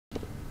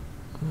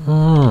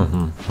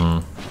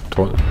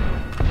Toll.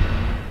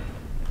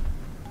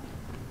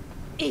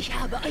 Ich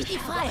habe euch die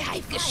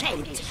Freiheit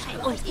geschenkt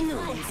und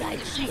nun seid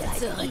ihr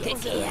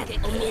zurückgekehrt,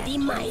 um mir die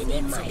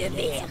meine zu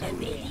gewähren.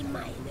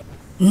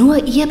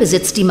 Nur ihr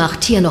besitzt die Macht,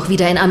 Tier noch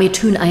wieder in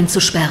Amethyne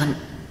einzusperren.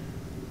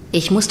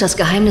 Ich muss das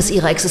Geheimnis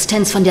ihrer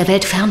Existenz von der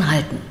Welt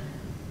fernhalten.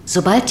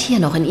 Sobald Tier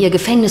noch in ihr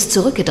Gefängnis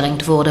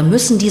zurückgedrängt wurde,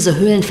 müssen diese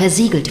Höhlen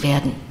versiegelt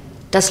werden.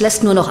 Das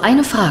lässt nur noch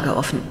eine Frage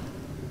offen.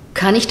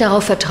 Kann ich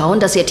darauf vertrauen,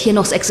 dass ihr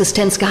Tiernochs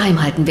Existenz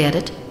geheim halten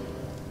werdet?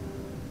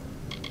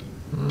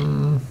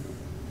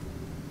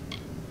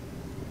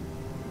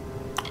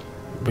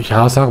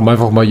 Ja, sagen wir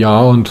einfach mal ja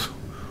und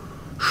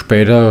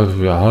später,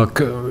 ja,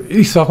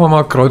 ich sag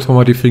mal, kreuzen wir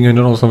mal die Finger in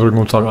den Ausdrücken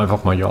und sagen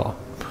einfach mal ja.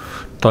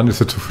 Dann ist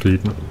er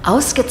zufrieden.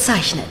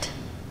 Ausgezeichnet.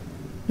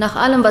 Nach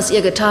allem, was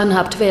ihr getan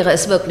habt, wäre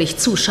es wirklich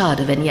zu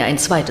schade, wenn ihr ein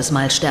zweites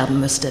Mal sterben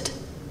müsstet.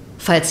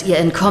 Falls ihr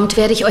entkommt,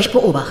 werde ich euch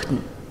beobachten.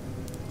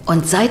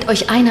 Und seid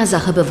euch einer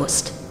Sache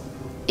bewusst.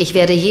 Ich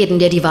werde jeden,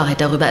 der die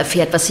Wahrheit darüber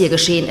erfährt, was hier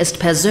geschehen ist,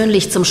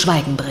 persönlich zum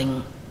Schweigen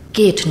bringen.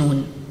 Geht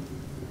nun.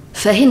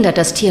 Verhindert,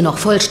 dass Tier noch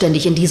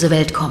vollständig in diese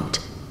Welt kommt.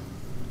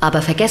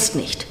 Aber vergesst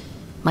nicht,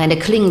 meine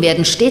Klingen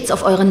werden stets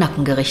auf euren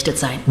Nacken gerichtet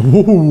sein.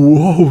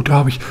 Oh,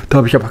 da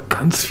hab ich aber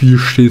ganz viel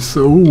Schiss.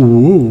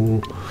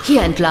 Oh.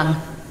 Hier entlang.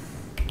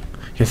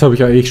 Jetzt habe ich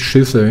ja echt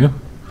Schiss, ey.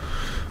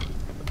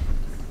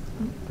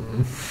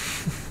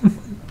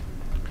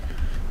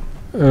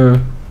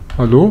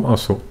 Hallo?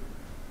 Achso.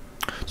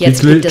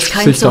 Jetzt gibt es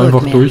kein Zurück Zurück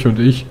einfach mehr. durch und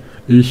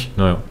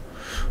naja.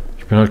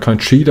 Ich bin halt kein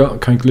Cheater,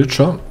 kein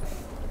Glitcher.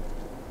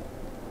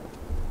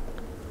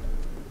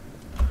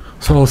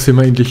 So, sind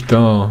wir endlich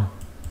da.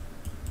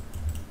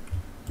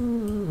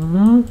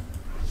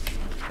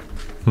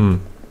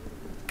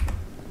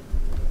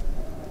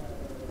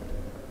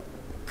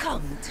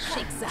 Kommt,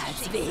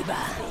 Schicksalsweber,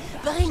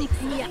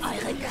 bringt mir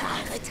eure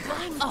Kraft,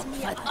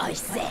 opfert euch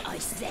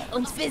selbst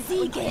und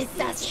besiegelt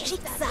das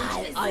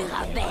Schicksal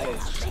eurer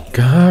Welt.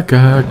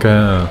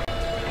 Ga.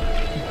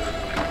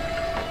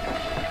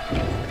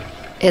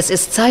 Es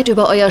ist Zeit,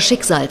 über euer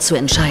Schicksal zu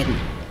entscheiden.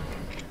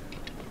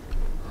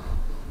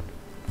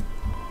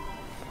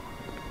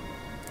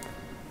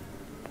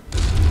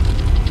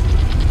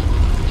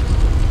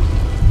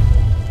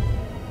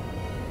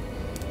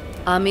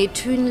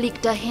 Amethyne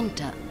liegt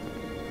dahinter.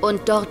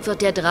 Und dort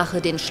wird der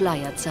Drache den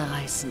Schleier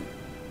zerreißen.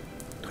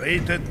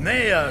 Tretet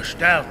näher,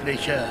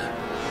 Sterbliche.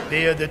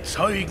 Werdet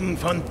Zeugen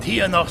von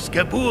Tiernochs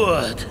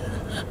Geburt.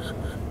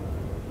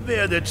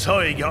 Werdet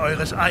Zeuge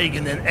eures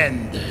eigenen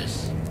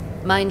Endes.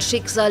 Mein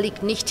Schicksal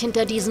liegt nicht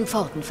hinter diesen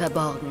Pforten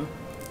verborgen.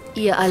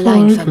 Ihr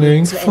allein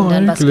vermögt zu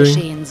ändern, was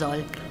geschehen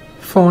soll.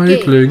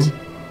 Feigling. Geht.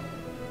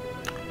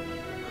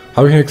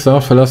 Habe ich nicht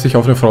gesagt, verlass dich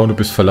auf eine Frau und du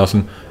bist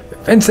verlassen.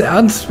 Wenn es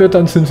ernst wird,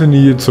 dann sind sie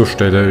nie zur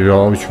Stelle.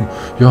 Ja,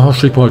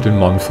 schick mal halt den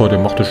Mann vor, der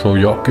macht das schon.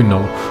 Ja,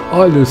 genau.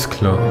 Alles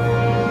klar.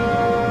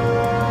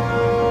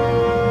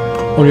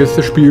 Und jetzt ist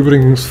das Spiel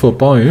übrigens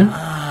vorbei.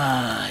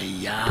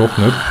 Ja. Doch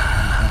nicht.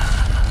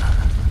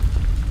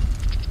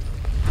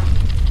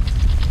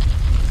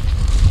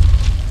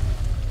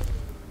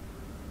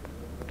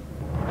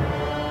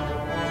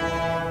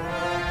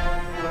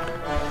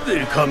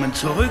 Willkommen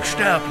zurück,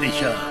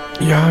 Sterblicher.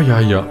 Ja.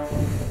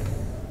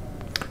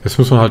 Jetzt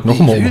muss man halt noch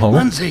Wie mal fühlt umhauen.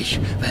 man sich,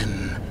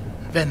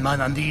 wenn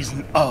man an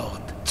diesen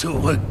Ort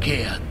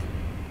zurückkehrt?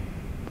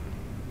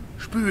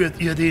 Spürt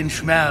ihr den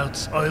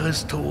Schmerz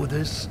eures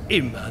Todes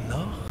immer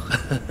noch?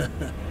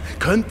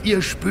 Könnt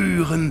ihr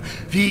spüren,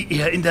 wie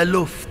er in der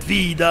Luft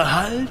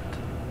widerhallt?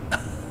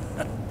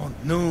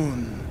 Und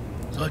nun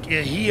sollt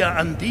ihr hier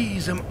an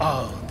diesem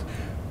Ort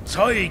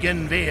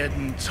Zeugen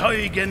werden,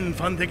 Zeugen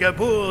von der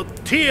Geburt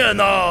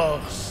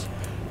Tiernochs,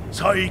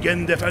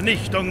 Zeugen der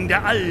Vernichtung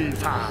der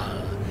Alpha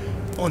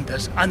und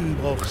des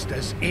Anbruchs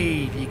des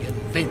ewigen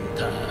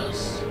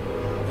Winters.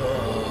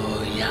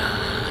 Oh ja,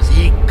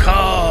 sie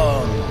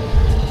kommt.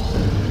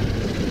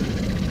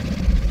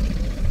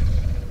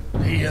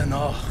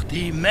 Tiernoch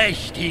die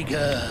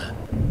Mächtige,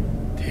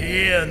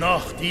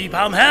 Tiernoch die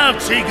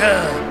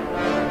Barmherzige,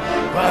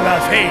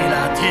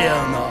 Valafela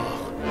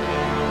Tiernoch,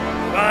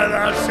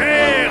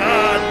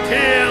 Valacera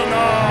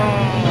Tiernoch.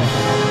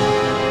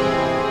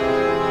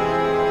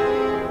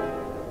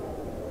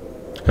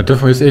 Ja,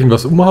 dürfen wir jetzt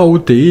irgendwas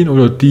umhauen, den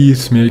oder die,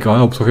 ist mir egal,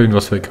 Hauptsache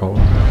irgendwas weghauen.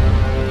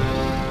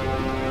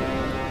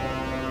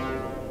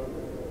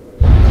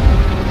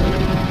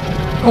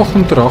 Ach,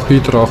 ein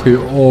Drache,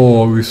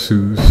 oh, wie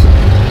süß.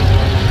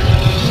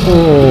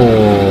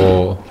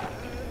 Oh.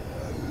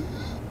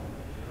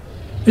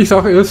 Ich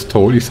sag, er ist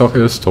tot, Ich sag,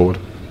 er ist tot.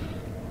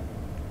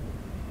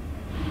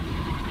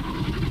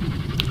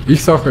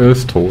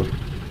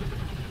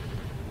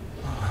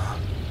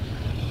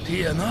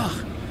 Tiernoch?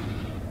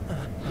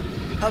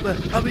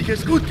 Habe ich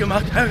es gut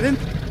gemacht, Herrin?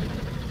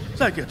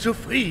 Seid ihr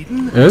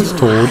zufrieden? Er ist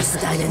tot.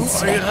 Hast deinen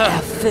Zweck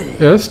erfüllt.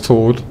 Er ist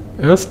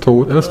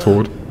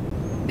tot.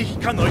 Ich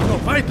kann euch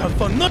noch weiter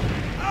von Nutzen.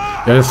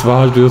 Ja, es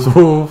war halt wieder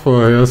so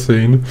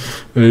vorhersehen.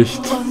 Echt.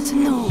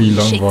 Und nun, Wie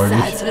langweilig.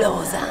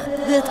 Schicksalsloser,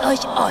 wird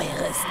euch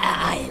eures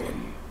ereilen.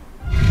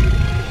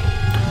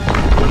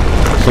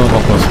 So,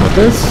 machen wir es mal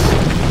das.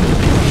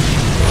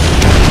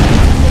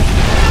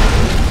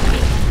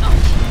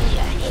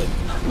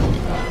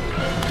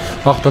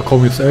 Ach, da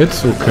kommen jetzt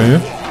Ads, okay.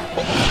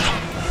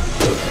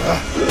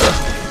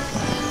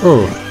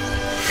 Oh.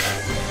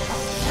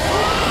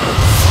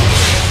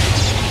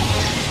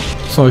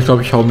 So, ich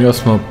glaube, ich hau mir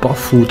erstmal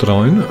Buff-Food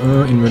rein.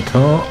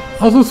 Inventar,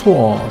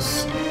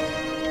 Accessoires.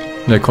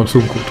 Ne,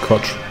 Konsum, gut,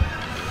 Quatsch.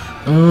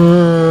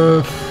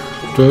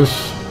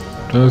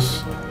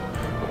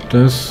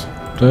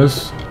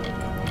 Das.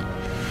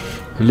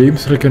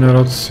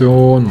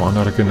 Lebensregeneration,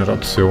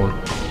 Mana-Regeneration.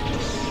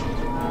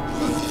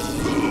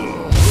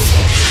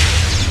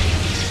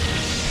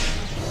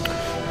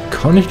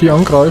 Kann ich die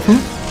angreifen?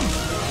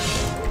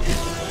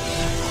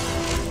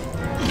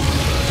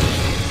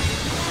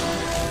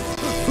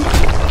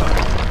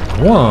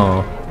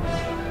 Wow.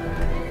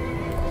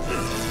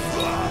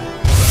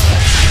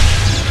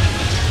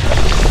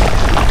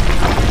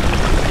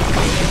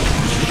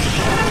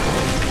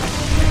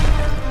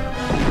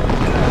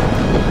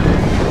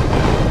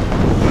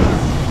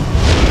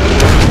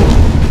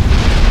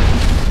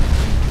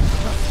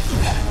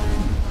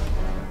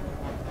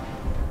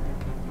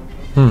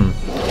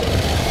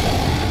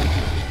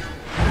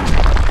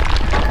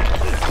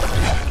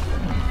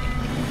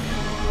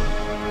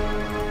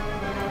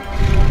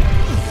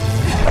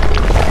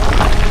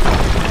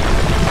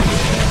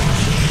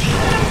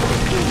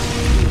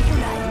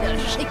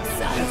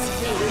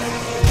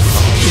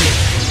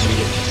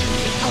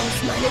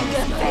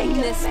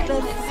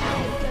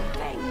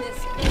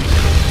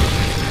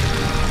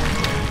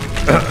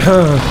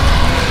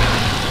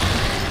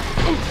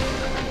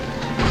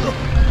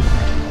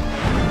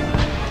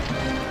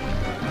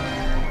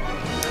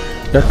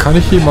 Ja, kann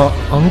ich hier mal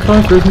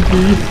angreifen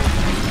irgendwie?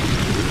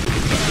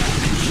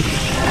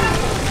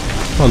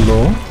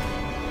 Hallo?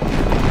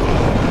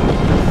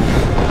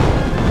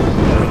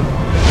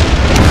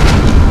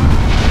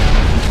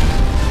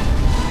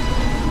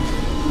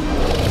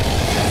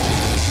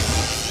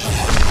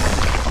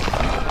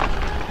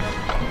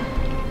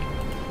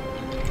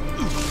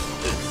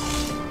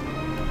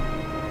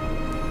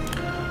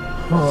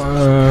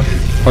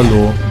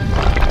 Hallo.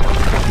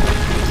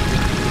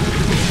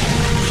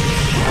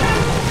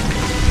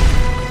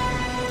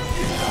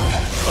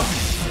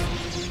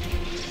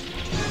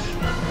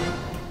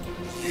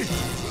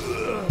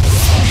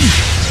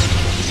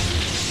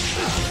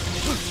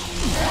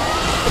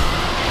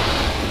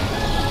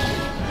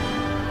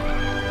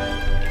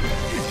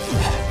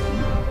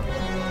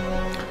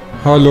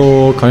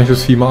 Hallo, kann ich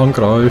das Vieh mal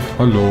angreifen?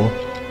 Hallo.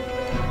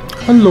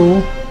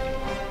 Hallo.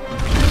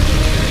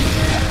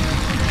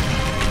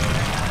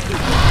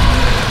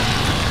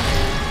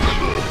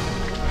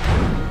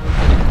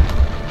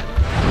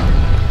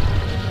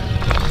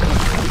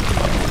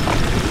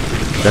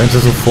 Wenn sie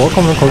so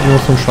vorkommen, dann kommt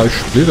noch so ein scheiß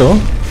Splitter.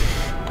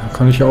 Da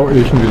kann ich ja auch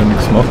irgendwie wieder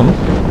nichts machen.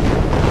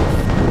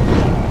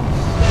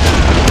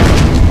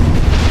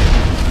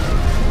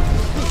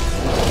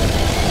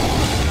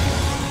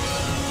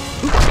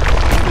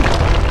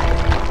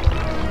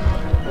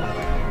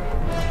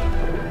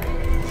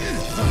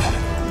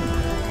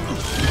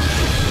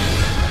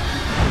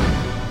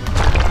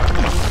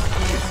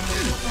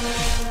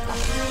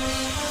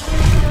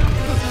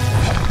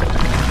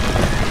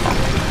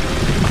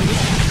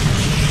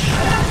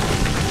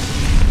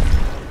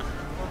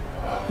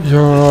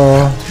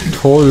 Ja,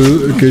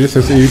 toll. Geht es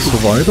jetzt ewig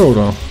so weiter,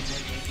 oder?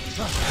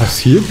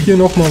 Passiert hier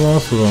nochmal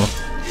was, oder?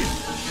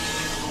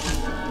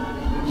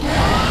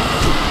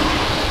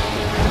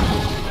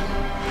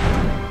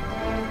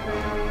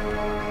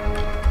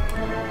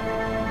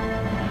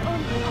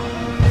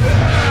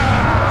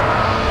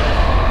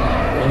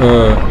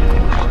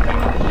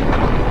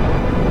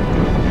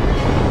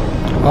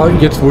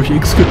 Jetzt wo ich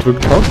X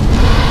gedrückt habe,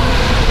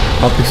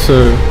 habe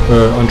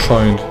ich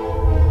anscheinend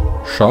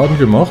Schaden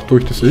gemacht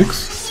durch das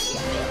X.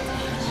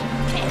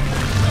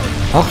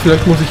 Ach,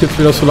 vielleicht muss ich jetzt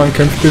wieder so lange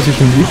kämpfen, bis ich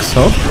ein X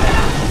habe.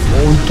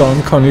 Und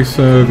dann kann ich es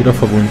wieder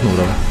verwunden,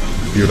 oder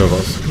wie, oder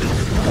was?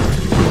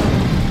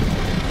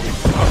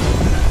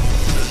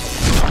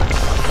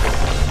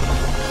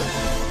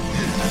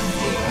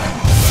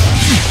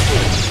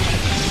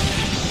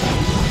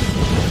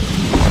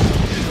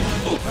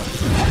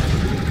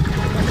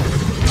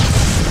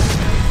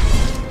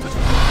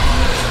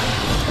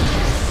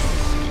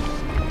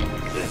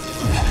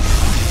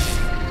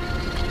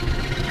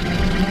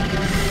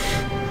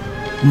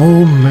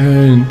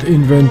 Moment,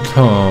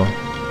 Inventar.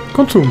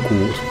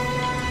 Konsumgut.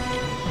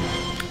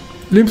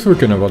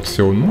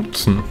 Lebensregeneration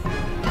nutzen.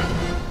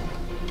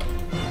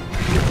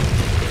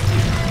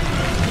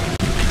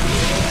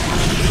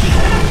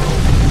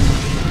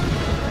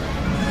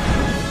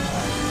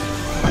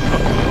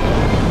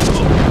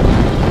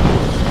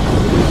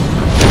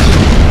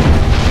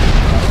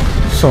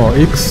 So,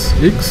 X.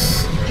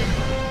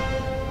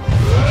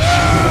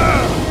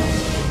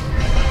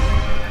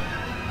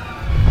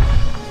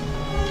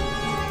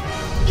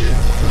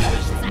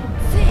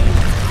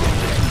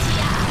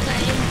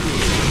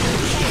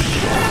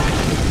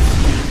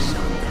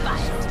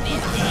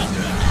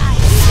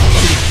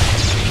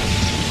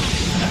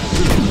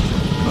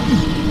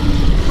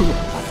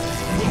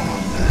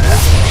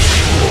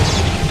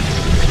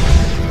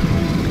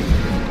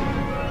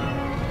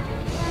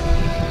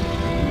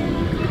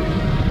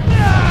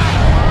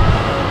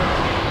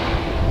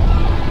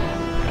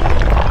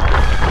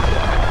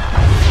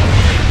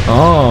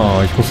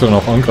 Ah, ich muss dann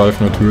auch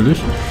angreifen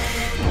natürlich.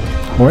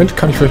 Moment,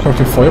 kann ich vielleicht noch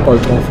den Feuerball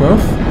drauf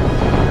werfen?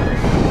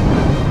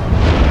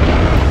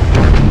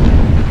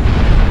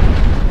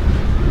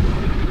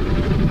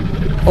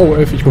 Oh,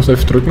 F, ich muss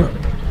F drücken.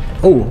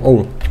 Oh,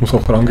 oh, ich muss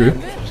auch rangehen.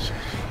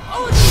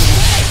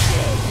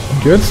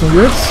 Und jetzt, und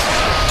jetzt?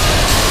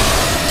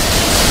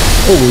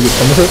 Oh, jetzt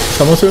haben wir sie, jetzt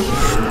haben wir sie.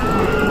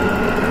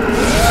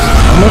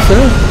 Haben wir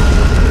sie?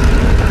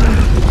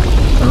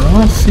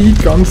 Ah,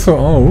 sieht ganz so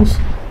aus.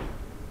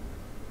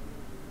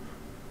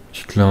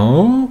 Ich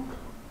glaube...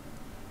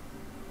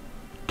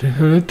 Wie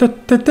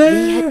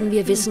hätten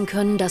wir wissen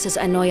können, dass es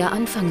ein neuer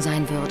Anfang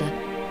sein würde?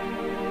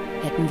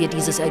 Hätten wir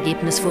dieses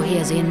Ergebnis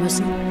vorhersehen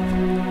müssen?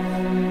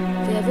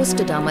 Wer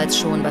wusste damals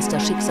schon, was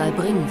das Schicksal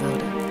bringen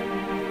würde?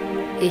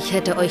 Ich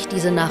hätte euch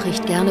diese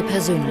Nachricht gerne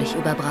persönlich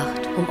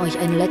überbracht, um euch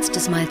ein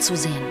letztes Mal zu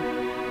sehen.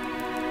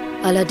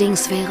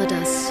 Allerdings wäre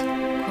das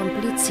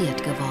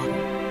kompliziert geworden.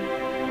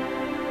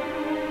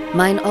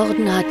 Mein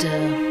Orden hatte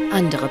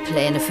andere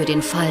Pläne für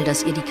den Fall,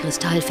 dass ihr die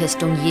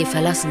Kristallfestung je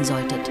verlassen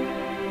solltet.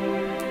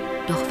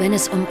 Doch wenn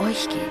es um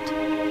euch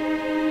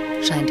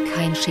geht, scheint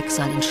kein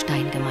Schicksal in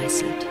Stein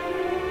gemeißelt.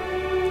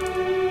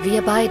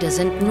 Wir beide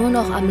sind nur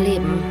noch am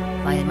Leben,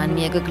 weil man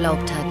mir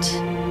geglaubt hat,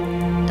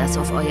 dass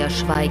auf euer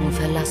Schweigen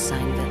Verlass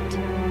sein wird.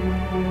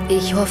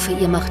 Ich hoffe,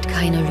 ihr macht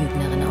keine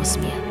Lügnerin aus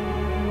mir.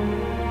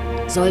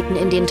 Sollten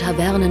in den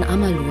Tavernen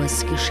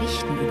Amalurs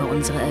Geschichten über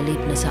unsere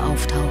Erlebnisse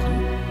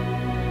auftauchen,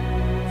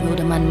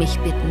 würde man mich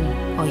bitten,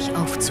 euch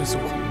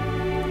aufzusuchen.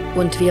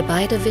 Und wir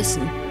beide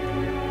wissen,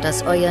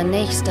 dass euer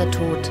nächster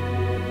Tod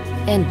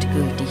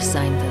endgültig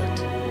sein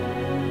wird.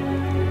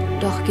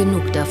 Doch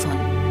genug davon.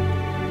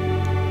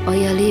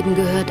 Euer Leben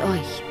gehört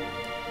euch.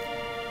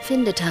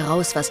 Findet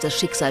heraus, was das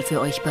Schicksal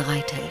für euch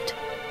bereithält.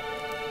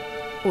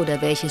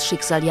 Oder welches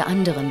Schicksal ihr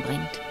anderen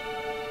bringt.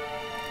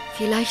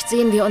 Vielleicht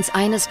sehen wir uns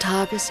eines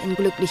Tages in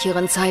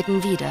glücklicheren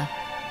Zeiten wieder.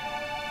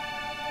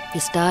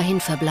 Bis dahin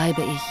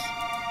verbleibe ich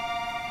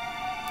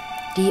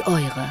die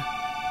eure,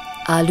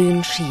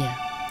 Alyn Shir.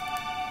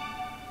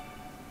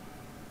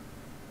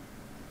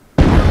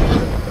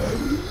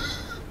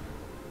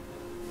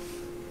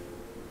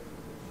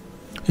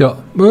 Ja,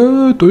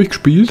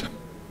 durchgespielt.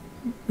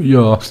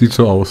 Ja, sieht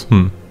so aus.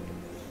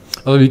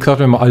 Also wie gesagt,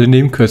 wenn man alle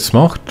Nebenquests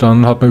macht,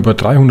 dann hat man über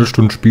 300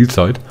 Stunden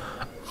Spielzeit.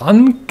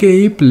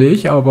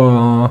 Angeblich,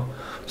 aber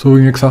so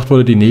wie mir gesagt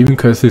wurde, die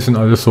Nebenquests sind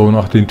alles so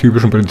nach dem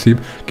typischen Prinzip.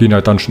 Geh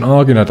nach Dungeon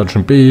A, geh nach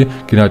Dungeon B,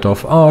 geh nach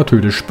Dorf A,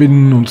 töte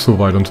Spinnen und so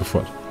weiter und so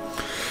fort.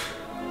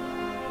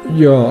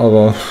 Ja,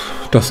 aber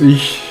dass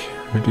ich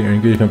mit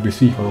den Gegner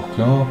besiege, war auch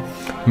klar.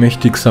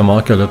 Mächtigster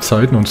Markt aller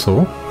Zeiten und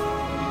so.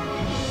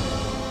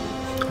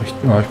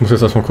 Ich muss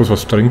jetzt erstmal kurz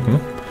was trinken.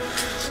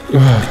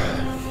 Ja.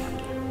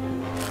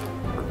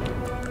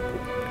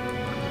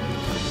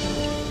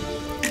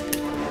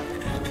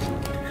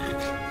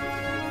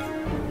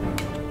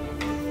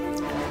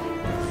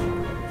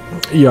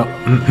 Ja.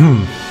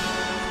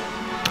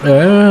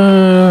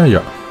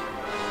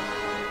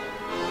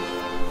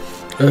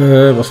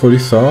 Was wollte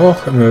ich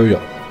sagen? Ja.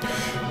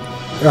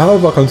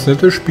 Ja, war ganz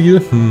nettes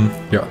Spiel.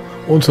 Ja.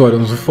 Und so weiter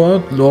und so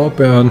fort.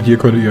 Lorbeeren, hier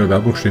könnte ihre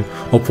Werbung stehen.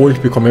 Obwohl ich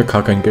bekomme ja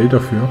gar kein Geld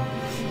dafür.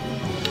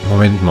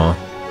 Moment mal.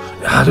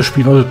 Ja, das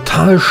Spiel war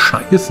total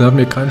scheiße. Hat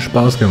mir keinen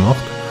Spaß gemacht.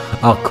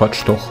 Ach,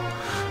 Quatsch doch.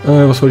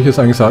 Was wollte ich jetzt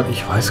eigentlich sagen?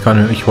 Ich weiß gar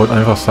nicht. Ich wollte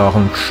einfach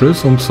sagen,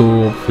 tschüss und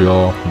so.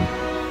 Ja.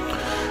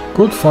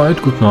 Good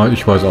fight, good night.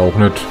 Ich weiß auch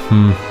nicht.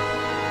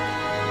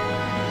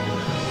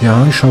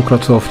 Ja, ich schaue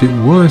gerade so auf die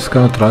Uhr. Es ist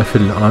gerade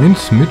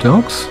 1:45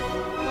 mittags.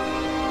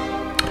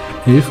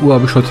 11 Uhr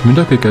habe ich heute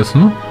Mittag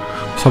gegessen.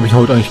 Was habe ich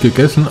heute eigentlich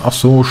gegessen? Ach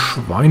so,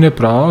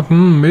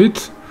 Schweinebraten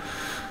mit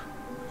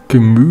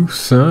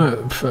Gemüse.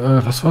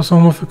 Was war es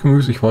nochmal für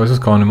Gemüse? Ich weiß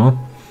es gar nicht mehr.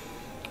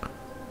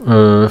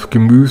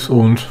 Gemüse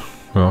und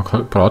ja,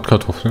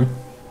 Bratkartoffeln.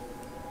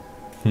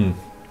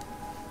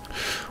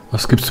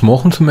 Was gibt's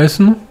morgen zum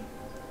Essen?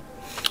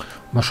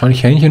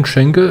 Wahrscheinlich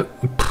Hähnchenschenkel.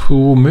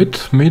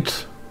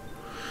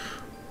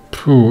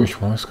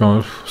 Ich weiß gar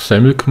nicht.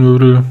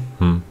 Semmelknödel.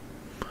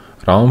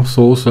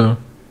 Rahmsoße.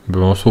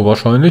 Ja, so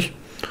wahrscheinlich.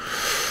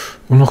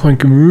 Und noch ein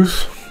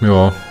Gemüse.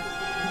 Ja. Und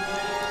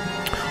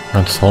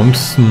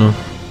ansonsten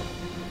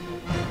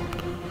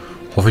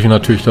hoffe ich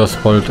natürlich, dass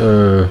bald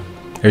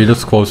Elder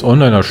Scrolls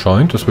Online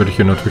erscheint. Das werde ich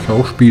hier natürlich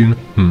auch spielen.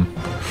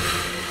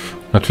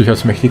 Natürlich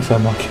als mächtigster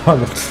Magier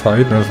aller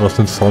Zeiten. Also was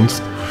denn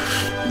sonst?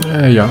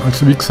 Ja,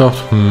 also wie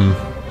gesagt,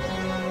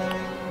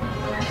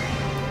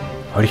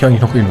 wollte ich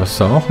eigentlich noch irgendwas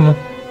sagen?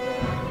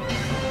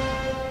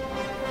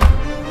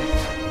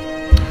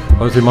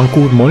 Also jemand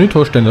einen guten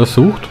Monitorständer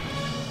sucht,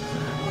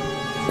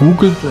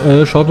 googelt,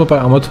 schaut mal bei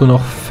Amazon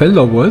nach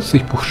Fellowes,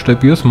 ich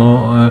buchstabiere es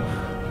mal,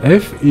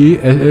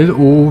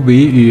 F-E-L-L-O-W-E-S,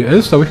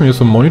 da habe ich mir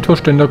so einen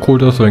Monitorständer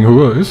geholt, der so ein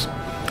höher ist.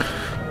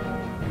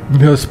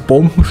 Der ist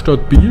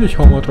bombenstabil, ich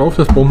hau mal drauf,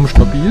 das ist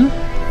bombenstabil.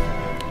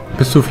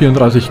 Bis zu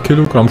 34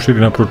 Kilogramm steht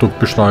in der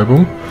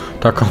Produktbeschreibung.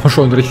 Da kann man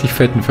schon einen richtig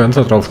fetten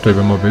Fernseher draufstellen,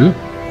 wenn man will.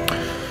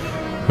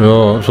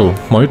 Ja, so,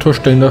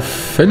 Monitorständer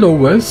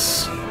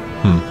Fellowes.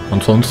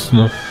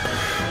 Ansonsten,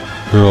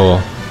 ja,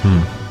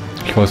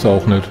 Ich weiß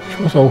auch nicht.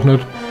 Ich weiß auch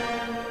nicht.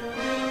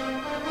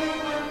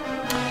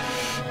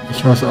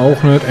 Ich weiß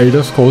auch nicht.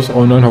 Elder Scrolls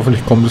Online,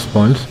 hoffentlich kommt es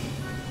bald.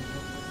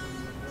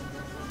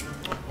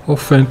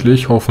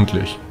 Hoffentlich,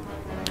 hoffentlich.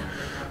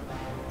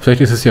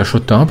 Vielleicht ist es ja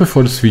schon da,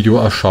 bevor das Video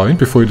erscheint,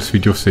 bevor ihr das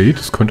Video seht.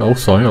 Das könnte auch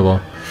sein, aber...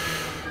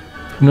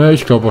 Ne,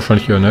 ich glaube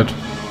wahrscheinlich eher nicht.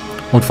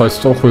 Und falls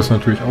doch, wäre es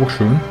natürlich auch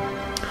schön.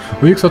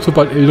 Und wie gesagt,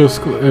 sobald Elder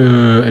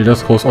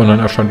Scrolls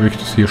Online erscheint, würde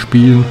ich das hier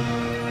spielen.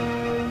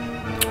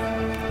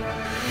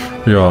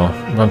 Ja,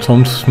 und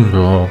ansonsten,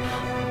 ja...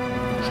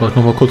 Schau ich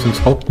nochmal kurz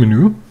ins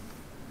Hauptmenü.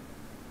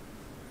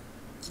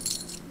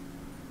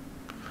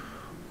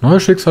 Neue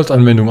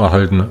Schicksalsanwendung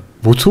erhalten.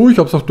 Wozu? Ich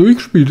hab's doch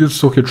durchgespielt, jetzt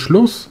ist doch jetzt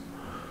Schluss.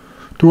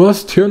 Du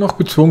hast hier noch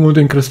bezwungen und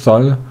den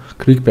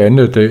Kristallkrieg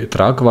beendet. Die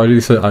Tragweite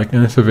dieser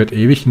Ereignisse wird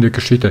ewig in der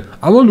Geschichte.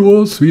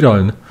 Amalur,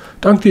 Wiederhallen.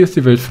 Dank dir ist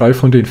die Welt frei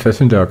von den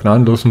Fesseln des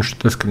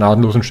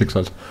gnadenlosen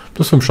Schicksals.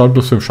 Plus 5 Schaden,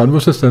 plus 5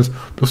 Schadenresistenz,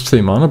 plus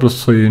 10 Mana,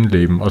 plus 10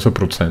 Leben, also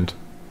Prozent.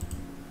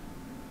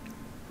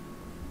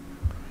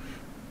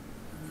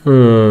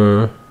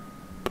 Where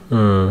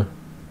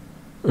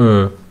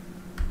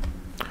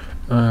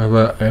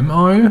am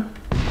I?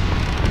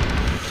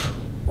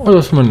 Oh,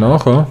 das ist mal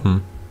nachher.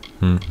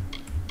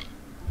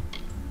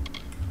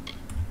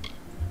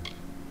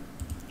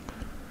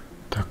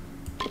 Da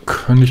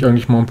kann ich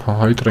eigentlich mal ein paar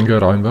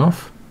Heiltränke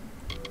reinwerfen.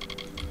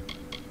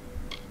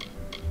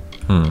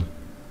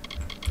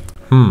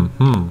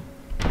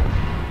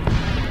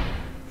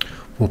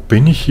 Wo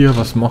bin ich hier?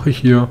 Was mache ich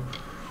hier?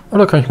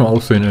 Oder kann ich mal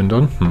Aussehen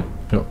ändern?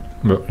 Ja,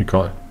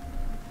 egal.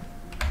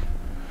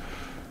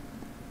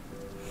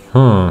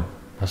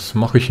 Was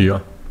mache ich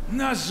hier?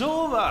 Na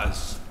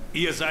sowas!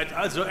 Ihr seid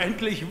also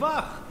endlich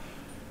wach.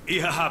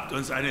 Ihr habt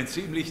uns einen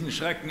ziemlichen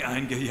Schrecken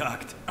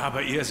eingejagt.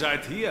 Aber ihr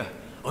seid hier.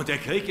 Und der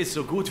Krieg ist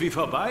so gut wie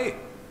vorbei.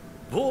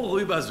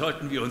 Worüber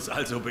sollten wir uns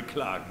also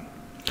beklagen?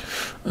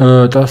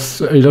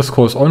 Dass Elder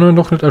Scrolls Online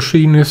noch nicht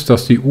erschienen ist,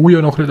 dass die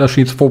Uja noch nicht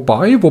erschienen ist.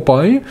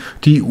 Wobei,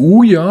 die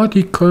Uja,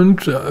 die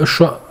könnte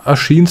schon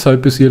erschienen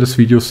sein, bis ihr das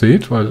Video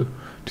seht, weil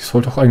die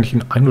soll doch eigentlich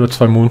in 1 oder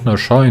 2 Monaten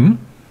erscheinen.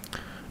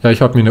 Ja,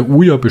 ich habe mir eine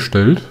Uja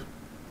bestellt.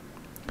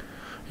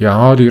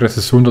 Ja, die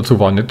Rezession dazu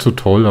war nicht so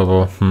toll,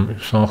 aber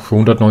ich sag für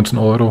 119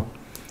 €.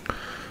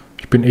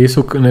 Ich bin eh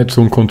so nicht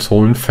so ein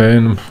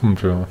Konsolenfan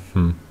und ja,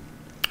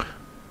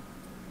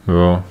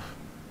 ja.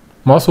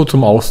 Mal so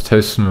zum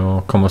Austesten,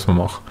 ja, kann man es mal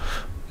machen.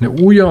 Eine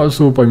Uja,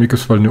 also bei mir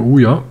gefällt eine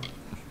Uja.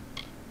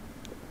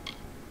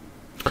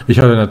 Ich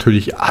hatte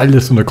natürlich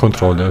alles unter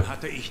Kontrolle.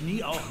 Hatte ich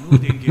nie auch nur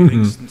den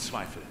geringsten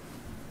Zweifel.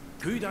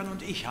 Küdan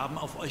und ich haben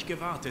auf euch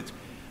gewartet,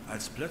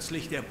 als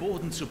plötzlich der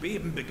Boden zu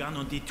beben begann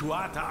und die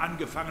Tuater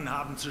angefangen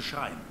haben zu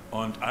schreien.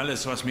 Und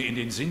alles, was mir in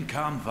den Sinn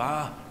kam,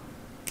 war,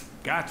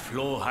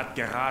 Godflow hat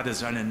gerade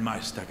seinen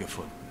Meister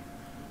gefunden.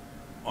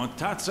 Und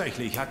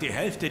tatsächlich hat die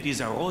Hälfte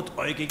dieser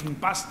rotäugigen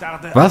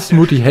Bastarde... Was,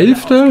 nur die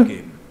Hälfte?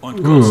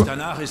 Und kurz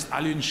danach ist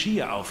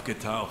Alynshir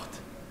aufgetaucht.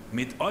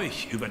 Mit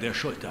euch über der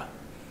Schulter.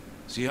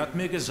 Sie hat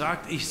mir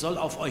gesagt, ich soll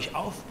auf euch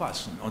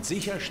aufpassen und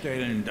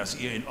sicherstellen, dass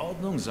ihr in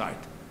Ordnung seid.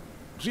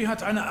 Sie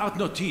hat eine Art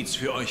Notiz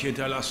für euch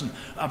hinterlassen,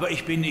 aber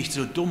ich bin nicht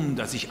so dumm,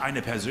 dass ich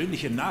eine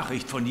persönliche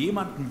Nachricht von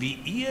jemandem wie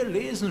ihr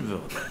lesen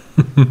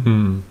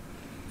würde.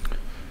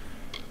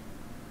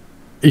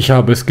 Ich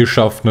habe es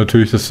geschafft,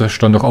 natürlich, das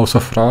stand doch außer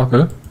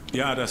Frage.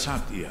 Ja, das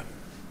habt ihr.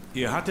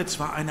 Ihr hattet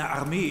zwar eine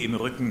Armee im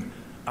Rücken,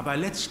 aber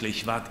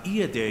letztlich wart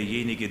ihr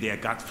derjenige, der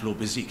Godflow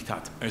besiegt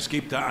hat. Es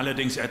gibt da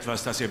allerdings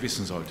etwas, das ihr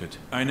wissen solltet.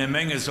 Eine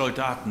Menge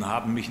Soldaten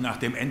haben mich nach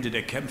dem Ende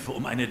der Kämpfe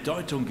um eine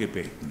Deutung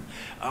gebeten.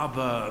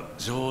 Aber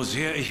so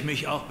sehr ich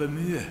mich auch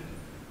bemühe,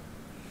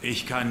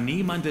 ich kann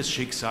niemandes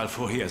Schicksal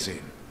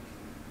vorhersehen.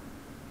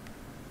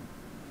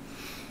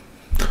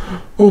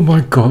 Oh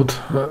mein Gott.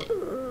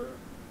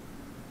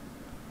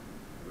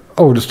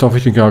 Oh, das darf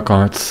ich dir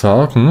gar nicht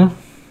sagen.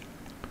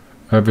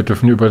 Wir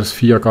dürfen über das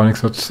Vieh ja gar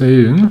nichts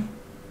erzählen.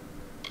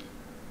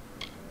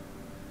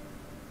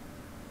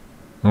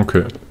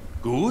 Okay.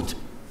 Gut?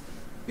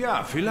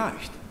 Ja,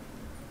 vielleicht.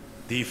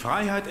 Die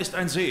Freiheit ist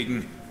ein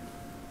Segen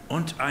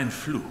und ein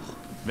Fluch.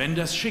 Wenn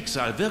das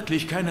Schicksal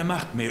wirklich keine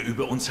Macht mehr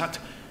über uns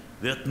hat,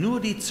 wird nur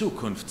die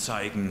Zukunft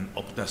zeigen,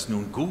 ob das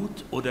nun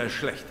gut oder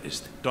schlecht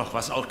ist. Doch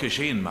was auch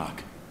geschehen mag,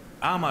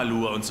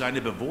 Amalur und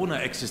seine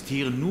Bewohner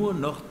existieren nur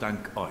noch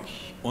dank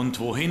euch. Und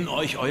wohin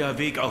euch euer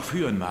Weg auch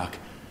führen mag,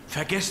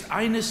 vergesst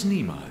eines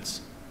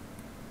niemals.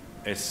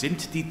 Es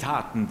sind die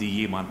Taten, die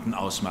jemanden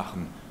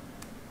ausmachen.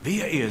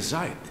 Wer ihr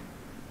seid,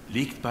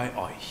 liegt bei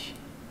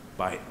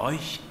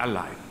euch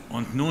allein.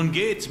 Und nun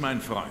geht's, mein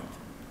Freund.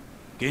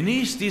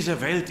 Genießt diese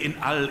Welt in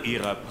all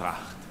ihrer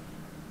Pracht.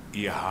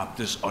 Ihr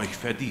habt es euch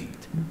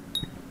verdient.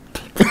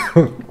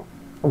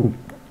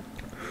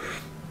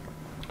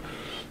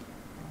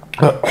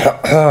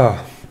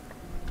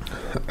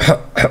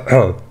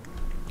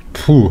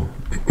 Puh.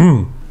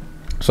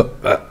 So.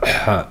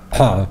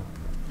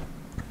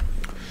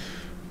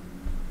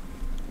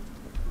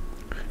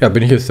 Ja,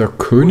 bin ich jetzt der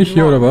König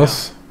hier oder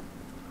was?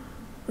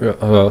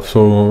 Ja,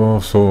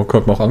 so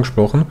könnte man auch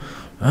angesprochen.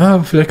 Ah,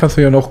 vielleicht kannst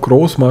du ja noch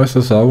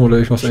Großmeister sagen oder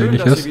etwas Schön, dass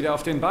Ähnliches. ihr wieder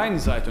auf den Beinen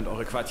seid und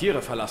eure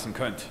Quartiere verlassen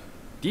könnt.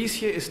 Dies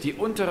hier ist die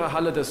untere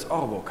Halle des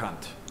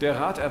Orbokant. Der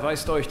Rat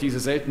erweist euch diese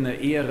seltene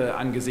Ehre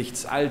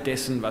angesichts all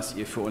dessen, was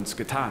ihr für uns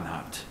getan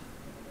habt.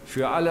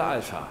 Für alle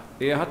Alpha.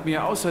 Er hat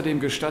mir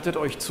außerdem gestattet,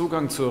 euch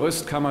Zugang zur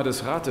Rüstkammer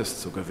des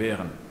Rates zu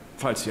gewähren,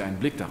 falls ihr einen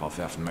Blick darauf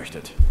werfen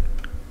möchtet.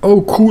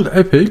 Oh, cool,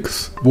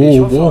 Epics. Ich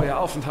Wo, hoffe, wo? euer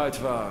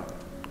Aufenthalt war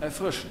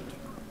erfrischend.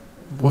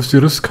 Wo ist die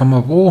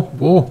Rüstkammer?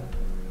 Wo?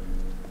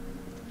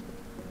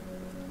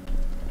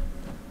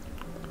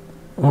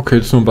 Okay,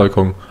 das ist nur ein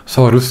Balkon.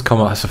 So,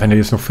 Rüstkammer. Also wenn da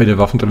jetzt noch fette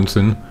Waffen drin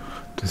sind.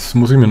 Das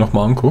muss ich mir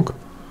nochmal angucken.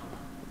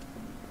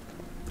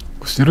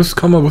 Wo ist die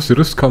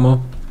Rüstkammer?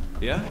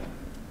 Ja?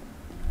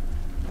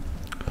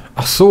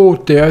 Ach so,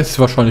 der ist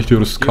wahrscheinlich die Die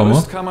Rüstkammer.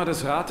 Rüstkammer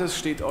des Rates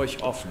steht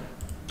euch offen.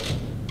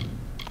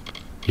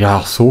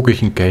 Ja, so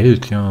gegen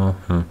Geld, ja.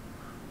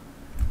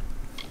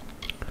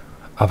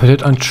 Aber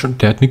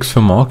der hat nichts für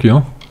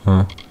Magier.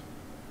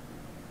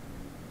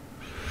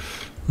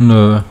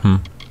 Nö,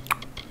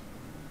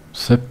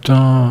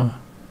 Zepter.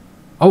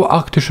 Oh,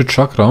 arktische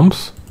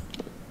Chakrams.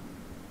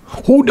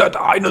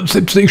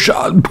 171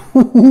 Schaden.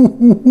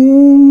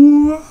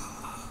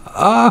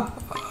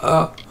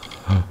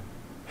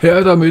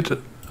 Her damit.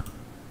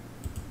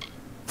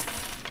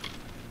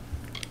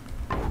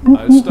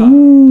 Alles da.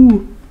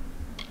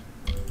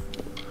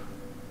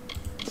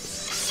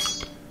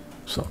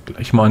 So,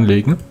 gleich mal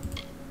anlegen.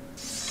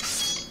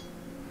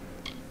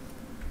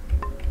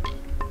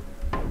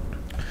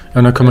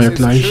 Ja, dann können wir ja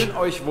gleich. Schön,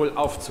 euch wohl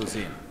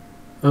aufzusehen.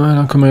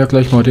 Dann können wir ja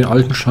gleich mal den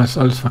alten Scheiß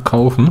alles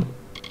verkaufen.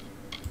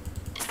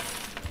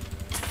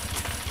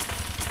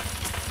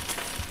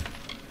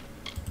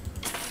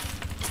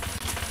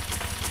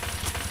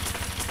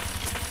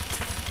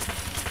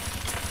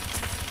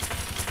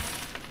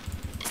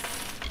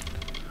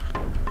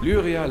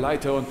 Lyria,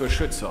 leite und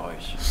beschütze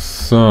euch.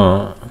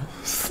 So.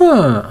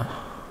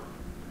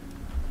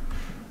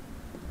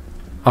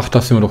 Ach,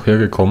 da sind wir doch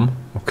hergekommen.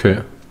 Okay.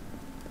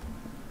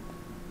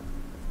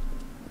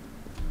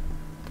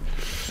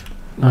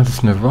 Ah, das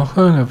ist eine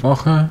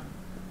Wache.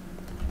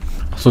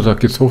 Achso, da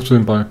geht's hoch zu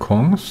den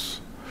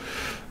Balkons.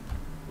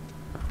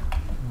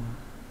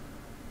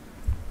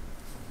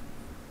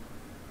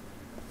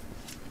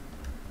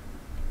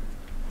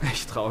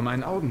 Ich traue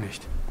meinen Augen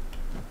nicht.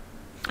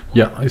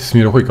 Ja, ist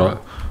mir doch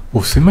egal.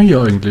 Wo sind wir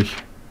hier eigentlich?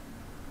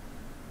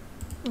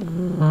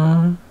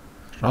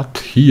 Rad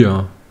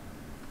hier.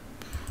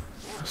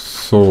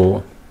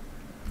 So.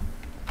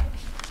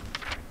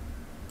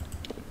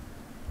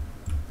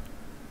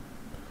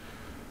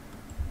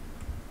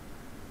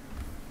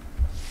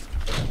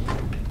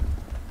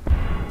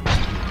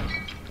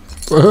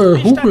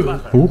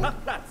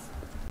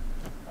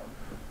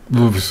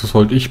 Wieso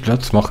sollte ich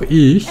Platz? Mache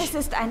ich? Es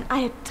ist ein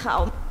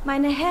Albtraum.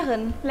 Meine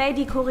Herrin,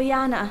 Lady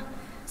Coriana.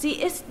 Sie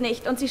isst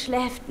nicht und sie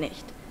schläft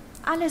nicht.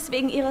 Alles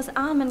wegen ihres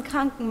armen,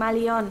 kranken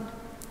Malion.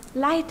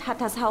 Leid hat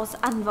das Haus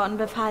Anwon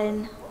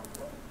befallen.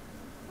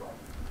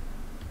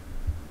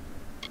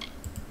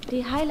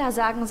 Die Heiler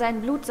sagen,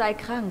 sein Blut sei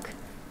krank.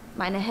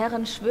 Meine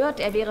Herrin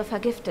schwört, er wäre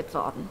vergiftet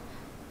worden.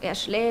 Er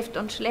schläft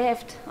und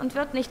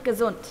wird nicht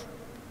gesund.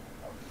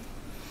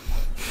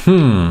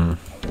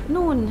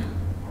 Nun,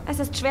 es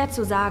ist schwer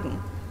zu sagen.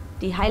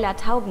 Die Heiler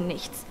taugen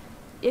nichts.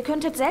 Ihr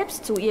könntet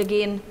selbst zu ihr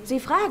gehen, sie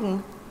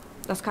fragen.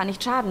 Das kann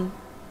nicht schaden.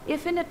 Ihr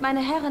findet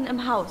meine Herrin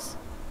im Haus.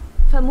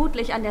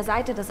 Vermutlich an der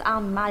Seite des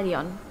armen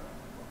Malion.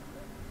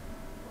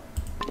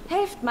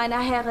 Helft meiner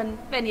Herrin,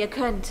 wenn ihr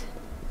könnt.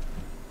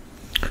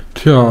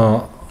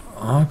 Tja,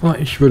 aber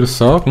ich würde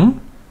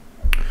sagen,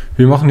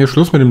 wir machen hier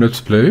Schluss mit dem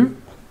Let's Play.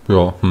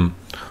 Ja,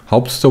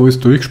 Hauptstory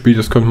ist durchgespielt,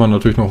 das könnte man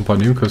natürlich noch ein paar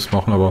Nebenquests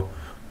machen, aber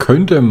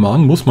könnte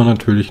man, muss man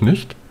natürlich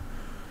nicht.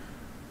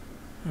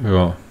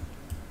 Ja.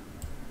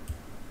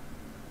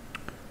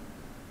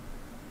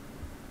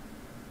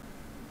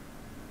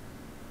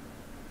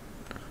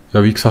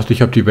 Ja, wie gesagt,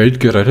 ich habe die Welt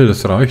gerettet,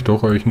 das reicht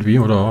doch irgendwie,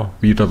 oder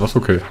wieder was,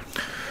 okay.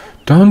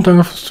 Dann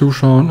danke fürs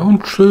Zuschauen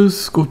und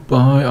tschüss,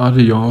 goodbye,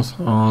 adios,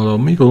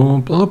 amigo,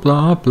 bla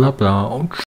bla bla bla und tschüss.